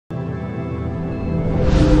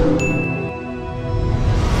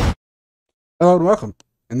Hello and welcome.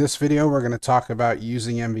 In this video, we're going to talk about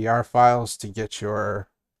using MVR files to get your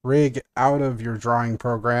rig out of your drawing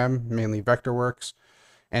program, mainly Vectorworks,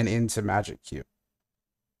 and into MagicQ.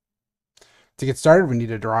 To get started, we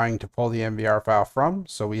need a drawing to pull the MVR file from.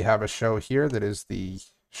 So we have a show here that is the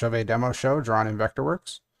Chauvet demo show drawn in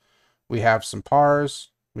Vectorworks. We have some pars,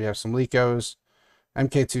 we have some licos,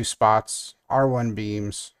 MK2 spots, R1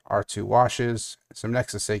 beams, R2 washes, some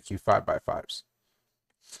Nexus AQ 5x5s.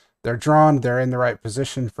 They're drawn, they're in the right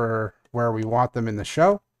position for where we want them in the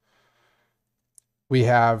show. We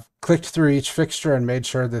have clicked through each fixture and made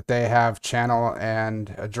sure that they have channel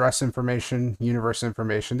and address information, universe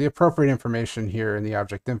information, the appropriate information here in the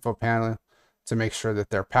object info panel to make sure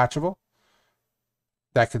that they're patchable.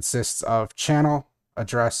 That consists of channel,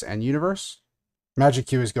 address, and universe.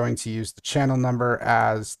 MagicQ is going to use the channel number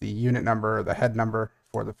as the unit number or the head number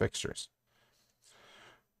for the fixtures.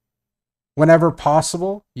 Whenever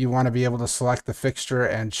possible, you want to be able to select the fixture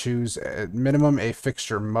and choose at minimum a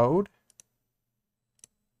fixture mode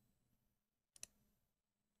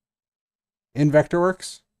in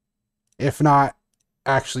Vectorworks. If not,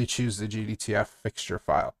 actually choose the GDTF fixture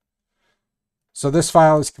file. So this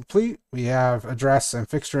file is complete. We have address and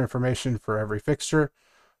fixture information for every fixture.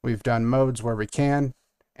 We've done modes where we can,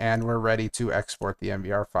 and we're ready to export the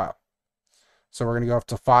MVR file. So we're going to go up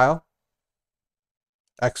to File,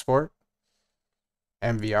 Export,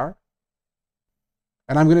 MVR,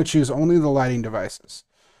 and I'm going to choose only the lighting devices.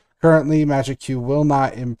 Currently, MagicQ will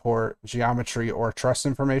not import geometry or truss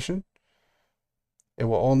information. It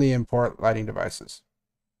will only import lighting devices.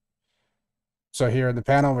 So here in the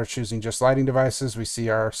panel, we're choosing just lighting devices. We see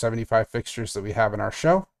our 75 fixtures that we have in our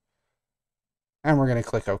show, and we're going to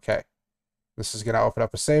click OK. This is going to open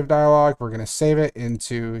up a save dialog. We're going to save it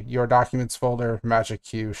into your documents folder,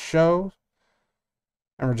 MagicQ show.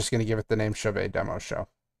 And we're just going to give it the name Chauvet Demo Show.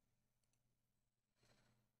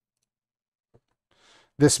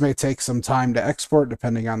 This may take some time to export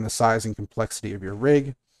depending on the size and complexity of your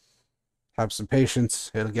rig. Have some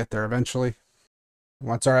patience, it'll get there eventually.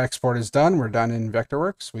 Once our export is done, we're done in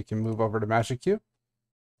Vectorworks. We can move over to MagicQ.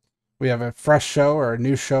 We have a fresh show or a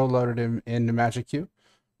new show loaded into MagicQ.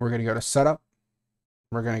 We're going to go to Setup.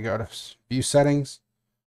 We're going to go to View Settings.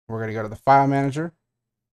 We're going to go to the File Manager.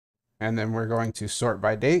 And then we're going to sort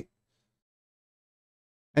by date.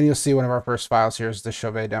 And you'll see one of our first files here is the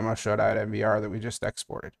Chauvet demo show.mvr that we just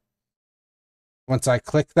exported. Once I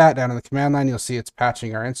click that down in the command line, you'll see it's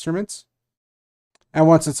patching our instruments. And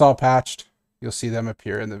once it's all patched, you'll see them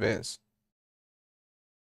appear in the viz.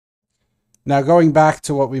 Now going back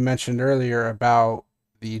to what we mentioned earlier about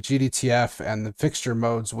the GDTF and the fixture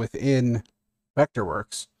modes within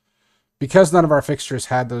Vectorworks, because none of our fixtures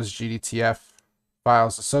had those GDTF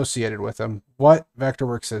files associated with them, what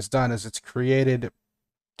Vectorworks has done is it's created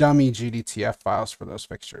dummy GDTF files for those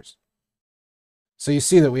fixtures. So you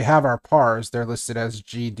see that we have our pars, they're listed as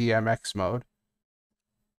GDMX mode.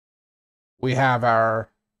 We have our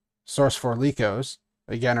source for licos,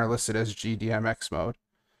 again are listed as GDMX mode.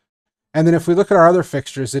 And then if we look at our other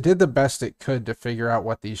fixtures, it did the best it could to figure out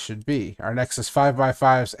what these should be. Our Nexus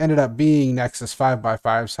 5x5s ended up being Nexus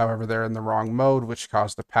 5x5s, however they're in the wrong mode, which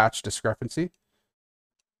caused a patch discrepancy.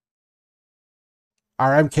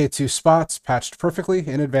 Our MK2 spots patched perfectly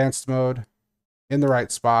in advanced mode, in the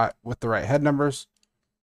right spot, with the right head numbers.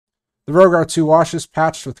 The Rogue R2 washes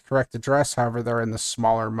patched with the correct address, however they're in the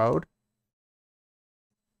smaller mode.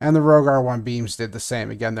 And the Rogue R1 beams did the same.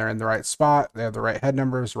 Again, they're in the right spot, they have the right head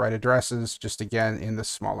numbers, right addresses, just again in the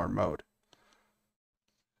smaller mode.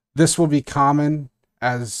 This will be common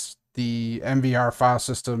as the MVR file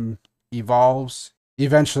system evolves.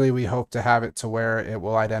 Eventually, we hope to have it to where it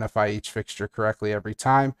will identify each fixture correctly every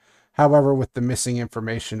time. However, with the missing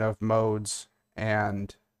information of modes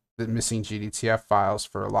and the missing GDTF files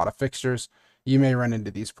for a lot of fixtures, you may run into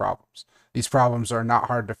these problems. These problems are not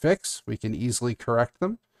hard to fix. We can easily correct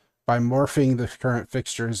them by morphing the current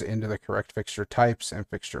fixtures into the correct fixture types and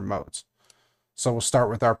fixture modes. So we'll start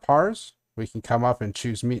with our pars. We can come up and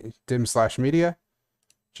choose dim/media,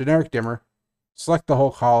 generic dimmer, select the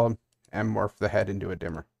whole column, and morph the head into a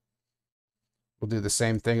dimmer. We'll do the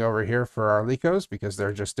same thing over here for our licos because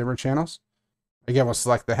they're just dimmer channels. Again, we'll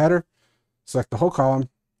select the header, select the whole column,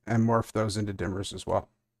 and morph those into dimmers as well.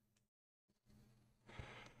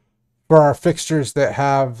 For our fixtures that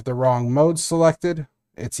have the wrong mode selected,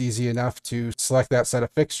 it's easy enough to select that set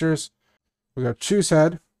of fixtures. We'll go choose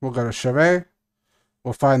head, we'll go to Chauvet,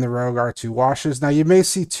 we'll find the Rogue R2 washes. Now you may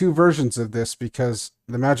see two versions of this because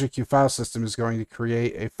the MagicQ file system is going to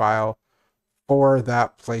create a file for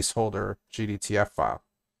that placeholder GDTF file.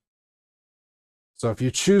 So if you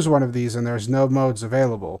choose one of these and there's no modes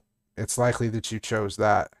available, it's likely that you chose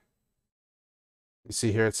that. You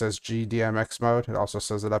see here it says GDMX mode. It also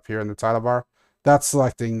says it up here in the title bar. That's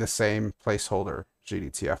selecting the same placeholder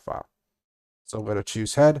GDTF file. So we'll go to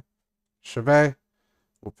choose head, chevet.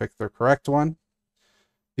 We'll pick the correct one.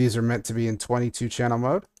 These are meant to be in 22 channel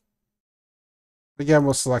mode. Again,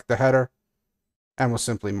 we'll select the header and we'll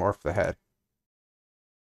simply morph the head.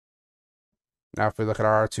 Now, if we look at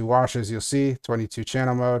our R2 washes, you'll see 22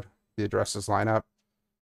 channel mode. The addresses line up.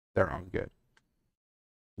 They're all good.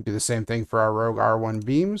 We'll do the same thing for our Rogue R1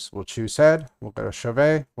 beams. We'll choose head. We'll go to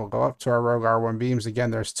chevet. We'll go up to our Rogue R1 beams.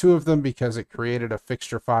 Again, there's 2 of them because it created a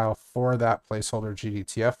fixture file for that placeholder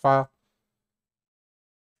GDTF file.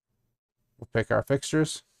 We'll pick our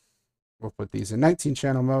fixtures. We'll put these in 19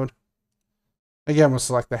 channel mode. Again, we'll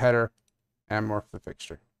select the header and morph the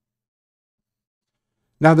fixture.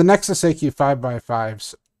 Now, the Nexus AQ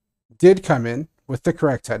 5x5s did come in with the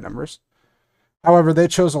correct head numbers. However, they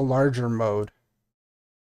chose a larger mode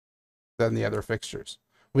than the other fixtures.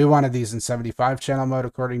 We wanted these in 75 channel mode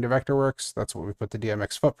according to Vectorworks. That's what we put the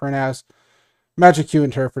DMX footprint as. MagicQ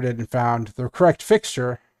interpreted and found the correct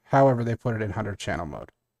fixture. However, they put it in 100 channel mode.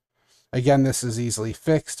 Again, this is easily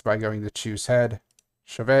fixed by going to choose head,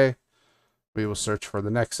 chevet. We will search for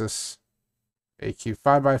the Nexus AQ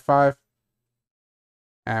 5x5.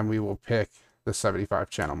 And we will pick the 75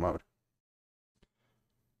 channel mode.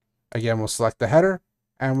 Again, we'll select the header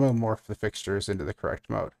and we'll morph the fixtures into the correct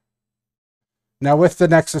mode. Now with the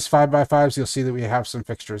Nexus 5x5s, you'll see that we have some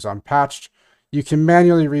fixtures unpatched. You can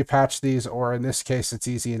manually repatch these, or in this case, it's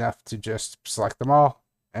easy enough to just select them all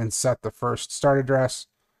and set the first start address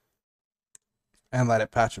and let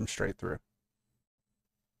it patch them straight through.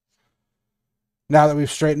 Now that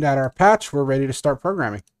we've straightened out our patch, we're ready to start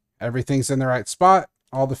programming. Everything's in the right spot.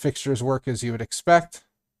 All the fixtures work as you would expect.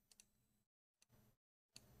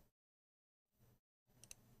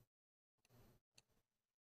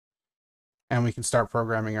 And we can start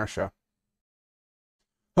programming our show.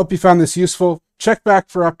 Hope you found this useful. Check back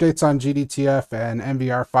for updates on GDTF and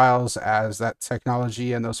MVR files as that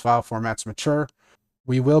technology and those file formats mature.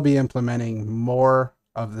 We will be implementing more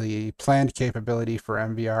of the planned capability for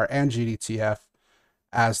MVR and GDTF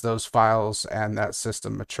as those files and that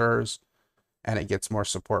system matures and it gets more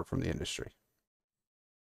support from the industry.